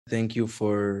Thank you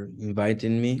for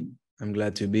inviting me. I'm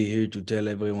glad to be here to tell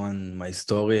everyone my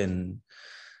story and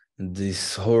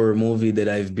this horror movie that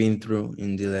I've been through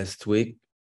in the last week.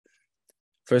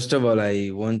 First of all, I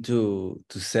want to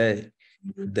say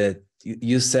that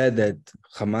you said that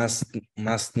Hamas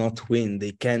must not win.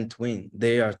 They can't win.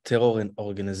 They are terror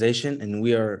organization, and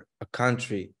we are a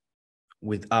country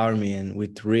with army and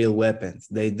with real weapons.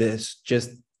 They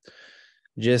just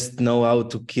know how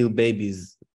to kill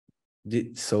babies.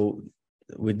 So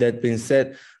with that being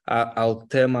said, I'll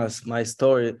tell my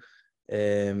story.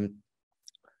 Um,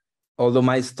 Although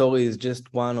my story is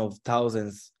just one of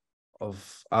thousands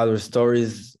of other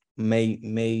stories,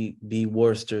 may be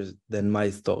worse than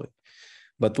my story.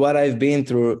 But what I've been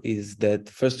through is that,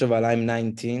 first of all, I'm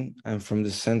 19. I'm from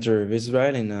the center of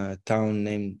Israel in a town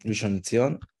named Rishon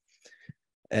LeZion.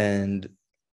 And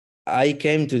I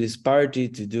came to this party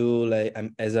to do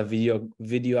as a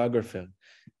videographer.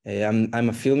 I'm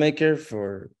a filmmaker.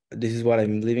 This is what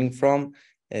I'm living from.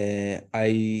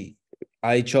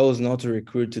 I chose not to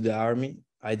recruit to the army.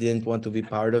 I didn't want to be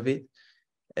part of it.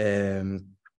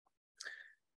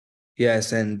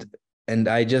 Yes, and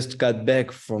I just got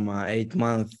back from an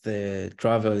 8-month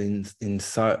travel in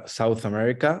South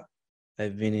America.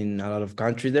 I've been in a lot of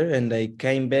countries there, and I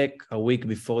came back a week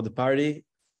before the party.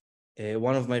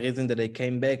 One of my reasons that I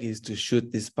came back is to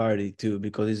shoot this party too,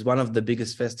 because it's one of the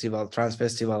biggest trans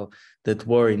festival that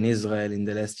were in Israel in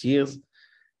the last years.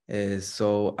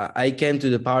 So I came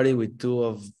to the party with two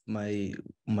of my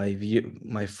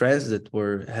friends that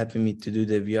were helping me to do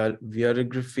the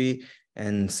videography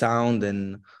and sound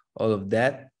and all of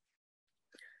that.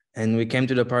 And we came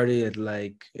to the party at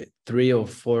like 3 or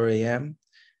 4 a.m.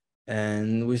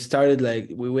 And we started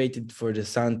we waited for the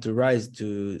sun to rise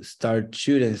to start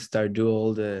shoot and start do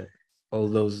all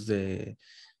those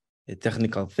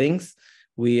technical things.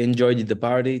 We enjoyed the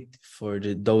party for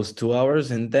those 2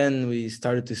 hours, and then we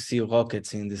started to see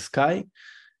rockets in the sky,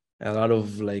 a lot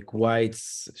of white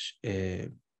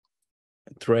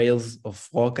trails of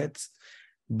rockets,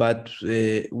 but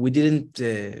we didn't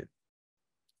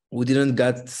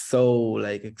get so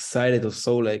excited or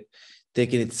so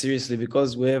taking it seriously,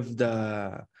 because we have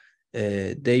the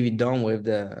David Dome, we have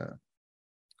the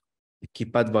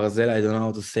Kippat Barzel, I don't know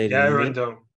how to say it. The Iron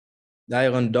Dome. The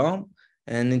Iron Dome,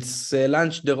 and it's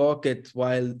launched the rocket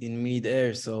while in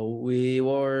mid-air, so we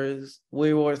were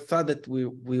thought that we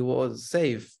was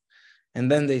safe, and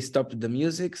then they stopped the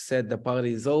music, said the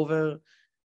party is over,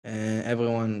 and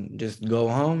everyone just go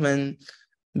home. And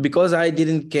because I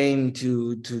didn't came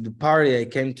to the party, I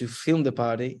came to film the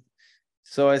party.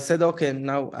 So I said, okay,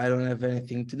 now I don't have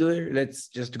anything to do here. Let's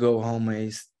just go home.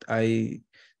 I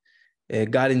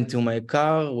got into my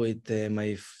car with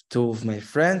two of my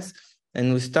friends,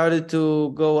 and we started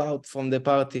to go out from the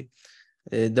party.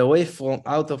 The way from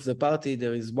out of the party,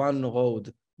 there is one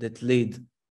road that lead.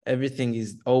 Everything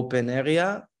is open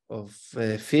area of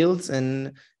fields,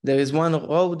 and there is one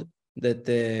road that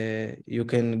you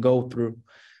can go through.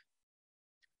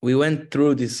 We went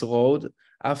through this road.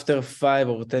 After 5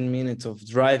 or 10 minutes of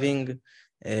driving,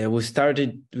 we start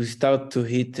to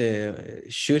hit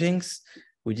shootings.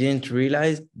 We didn't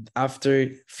realize. After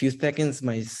a few seconds,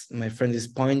 my friend is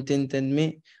pointing at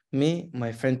me.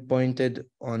 My friend pointed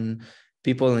on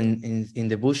people in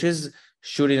the bushes,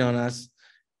 shooting on us.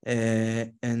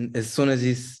 And as soon as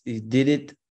he did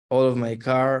it, all of my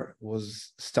car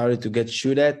was started to get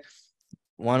shot at.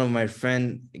 One of my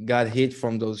friend got hit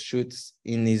from those shoots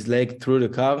in his leg through the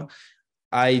car.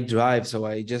 I drive, so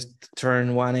I just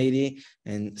turned 180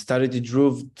 and started to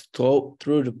drive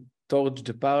towards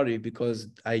the party, because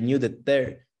I knew that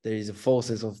there is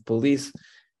forces of police,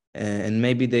 and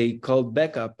maybe they called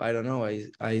backup. I don't know.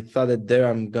 I thought that there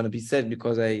I'm gonna be safe,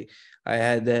 because I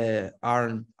had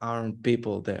armed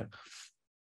people there.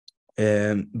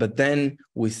 But then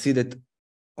we see that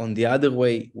on the other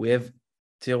way we have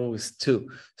terrorists too.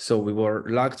 So we were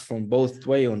locked from both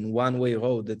way on one-way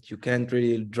road that you can't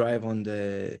really drive on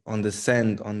the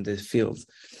sand on the fields.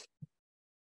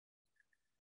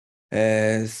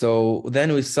 So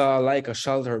then we saw a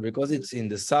shelter, because it's in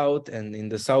the south, and in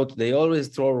the south they always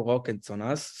throw rockets on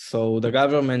us. So the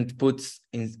government puts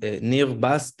in near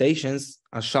bus stations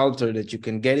a shelter that you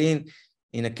can get in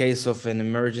a case of an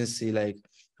emergency, like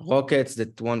rockets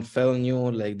that won't fail on you,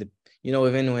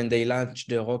 even when they launch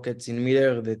the rockets in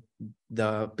midair,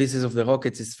 the pieces of the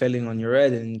rockets is falling on your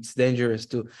head, and it's dangerous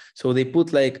too. So they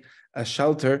put a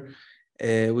shelter,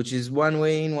 which is one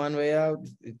way in, one way out.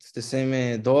 It's the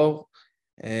same door,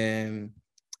 and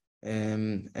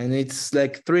it's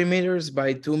 3 meters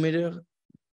by 2 meters,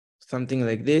 something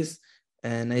like this.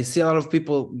 and I see a lot of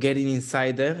people getting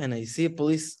inside there, and I see a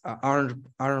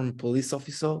armed police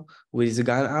officer with his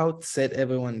gun out, said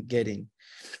everyone getting.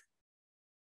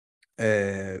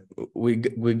 We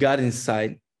got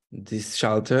inside this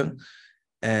shelter,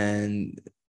 and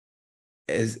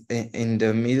as in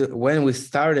the middle, when we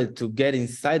started to get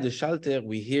inside the shelter,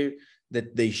 we hear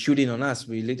that they shooting on us.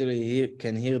 We literally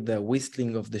can hear the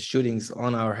whistling of the shootings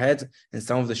on our heads, and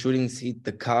some of the shootings hit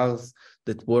the cars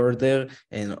that were there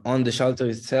and on the shelter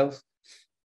itself.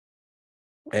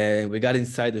 We got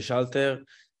inside the shelter,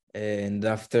 and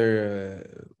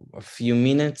after a few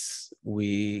minutes,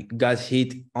 we got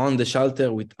hit on the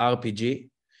shelter with RPG,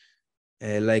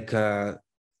 like a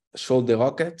shoulder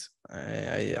rocket.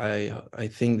 I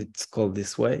think it's called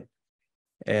this way,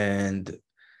 and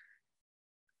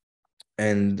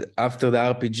after the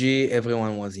RPG,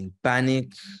 everyone was in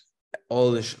panic.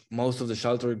 Most of the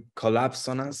shelter collapsed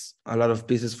on us. A lot of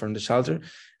pieces from the shelter,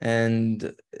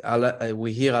 and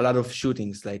we hear a lot of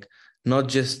shootings. Like not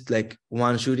just like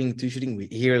one shooting, two shooting. We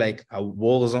hear like a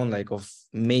war zone, like of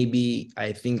maybe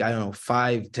I don't know,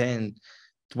 5, 10,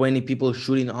 20 people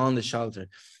shooting on the shelter.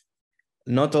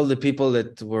 Not all the people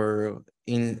that were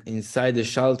inside the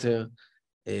shelter.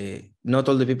 Not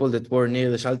all the people that were near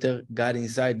the shelter got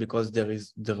inside because there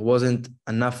wasn't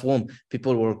enough room.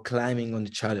 People were climbing on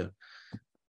each other.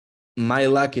 My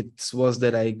luck was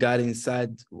that I got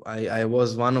inside. I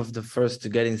was one of the first to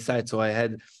get inside, so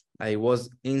I was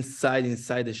inside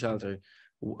the shelter,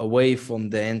 away from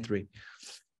the entry.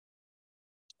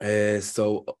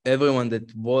 So everyone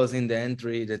that was in the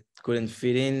entry that couldn't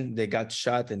fit in, they got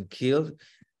shot and killed.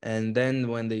 And then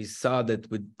when they saw that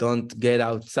we don't get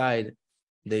outside,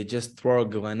 they just throw a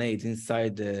grenade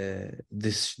inside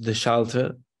the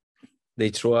shelter. They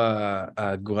throw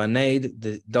a grenade,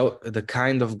 the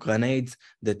kind of grenades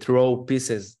that throw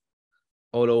pieces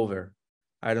all over.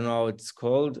 I don't know how it's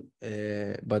called,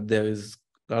 but there is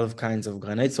a lot of kinds of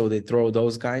grenades. So they throw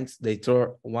those kinds. They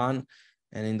throw one,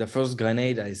 and in the first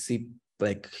grenade, I see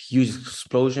like huge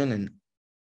explosion and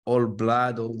all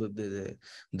blood, all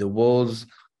the walls.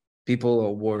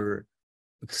 People were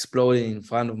exploding in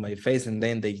front of my face, and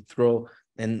then they throw.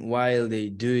 And while they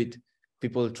do it,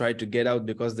 people try to get out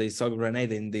because they saw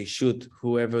grenade, and they shoot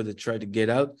whoever they try to get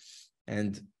out,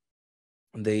 and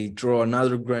they throw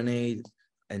another grenade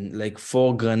and like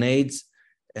 4 grenades,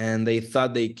 and they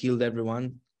thought they killed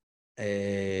everyone.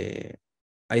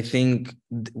 I think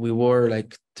we were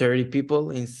like 30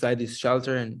 people inside this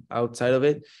shelter and outside of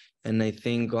it, and I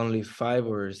think only 5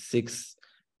 or 6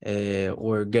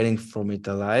 were getting from it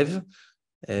alive.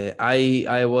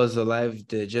 I was alive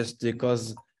just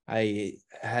because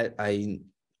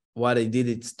what I did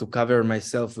is to cover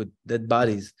myself with dead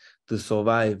bodies to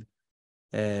survive.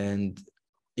 And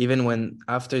even when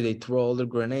after they throw all the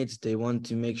grenades, they want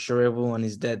to make sure everyone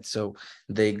is dead. So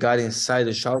they got inside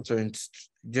the shelter and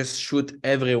just shoot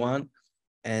everyone.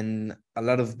 And a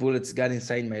lot of bullets got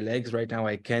inside my legs. Right now,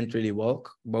 I can't really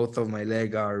walk. Both of my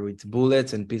legs are with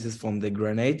bullets and pieces from the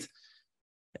grenades.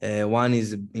 One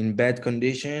is in bad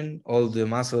condition. All the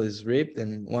muscle is ripped,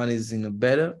 and one is in a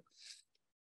better.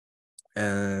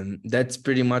 That's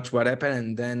pretty much what happened.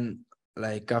 And then,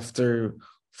 like after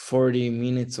 40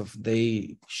 minutes of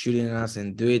they shooting us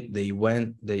and do it,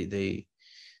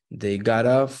 they got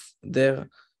off there.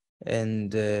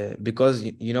 And because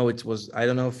it was, I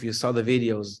don't know if you saw the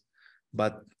videos,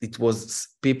 but it was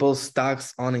people stuck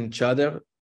on each other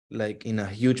like in a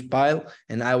huge pile,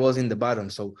 and I was in the bottom,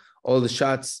 so all the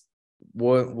shots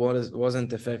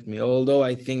wasn't affect me. Although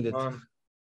I think that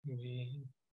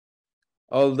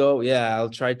I'll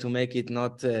try to make it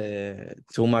not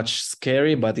too much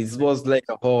scary, but it was like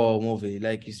a horror movie.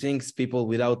 Like you think people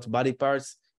without body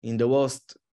parts in the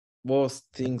worst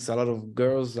things. A lot of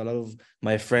girls, a lot of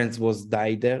my friends was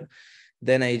died there.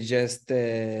 Then I just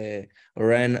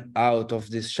ran out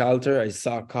of this shelter. I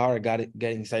saw a car, get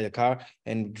inside the car,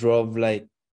 and drove like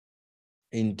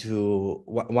into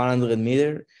 100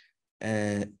 meter.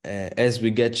 And as we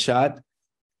get shot,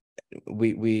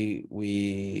 we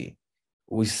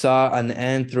saw an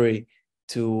entry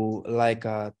to like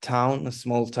a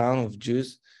small town of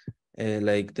Jews,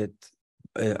 like that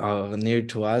are near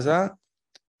to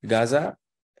Gaza.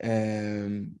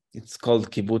 It's called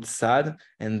Kibbutz Sad,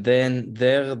 and then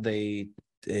there they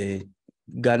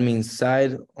got me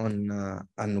inside on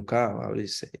Hanukkah. How do you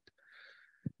say it?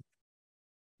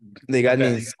 They got me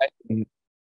inside. And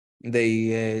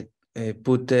they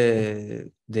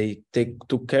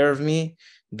took care of me,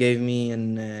 gave me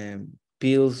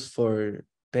pills for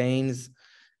pains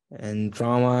and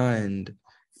trauma, and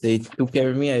they took care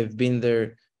of me. I've been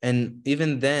there, and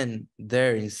even then,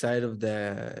 there inside of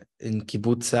in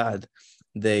Kibbutz Saad,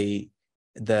 the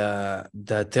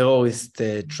terrorists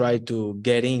try to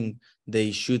get in.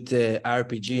 They shoot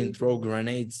RPG and throw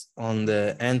grenades on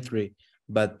the entry,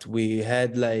 but we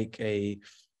had like a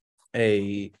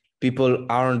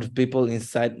armed people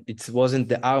inside. It wasn't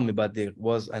the army, but there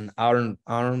was an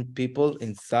armed people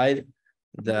inside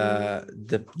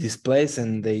this place,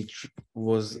 and they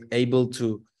was able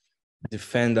to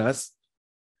defend us.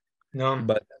 No,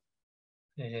 But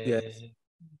yes,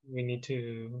 we need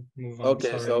to move on. okay.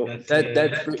 Sorry, So but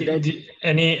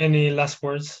any last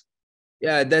words?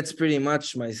 yeah, that's pretty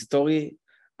much my story.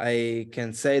 I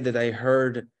can say that I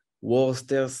heard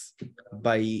Worsters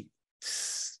by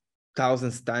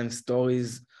thousands times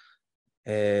stories,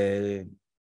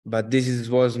 but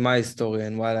was my story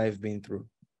and what I've been through.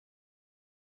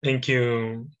 Thank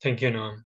you, Noam.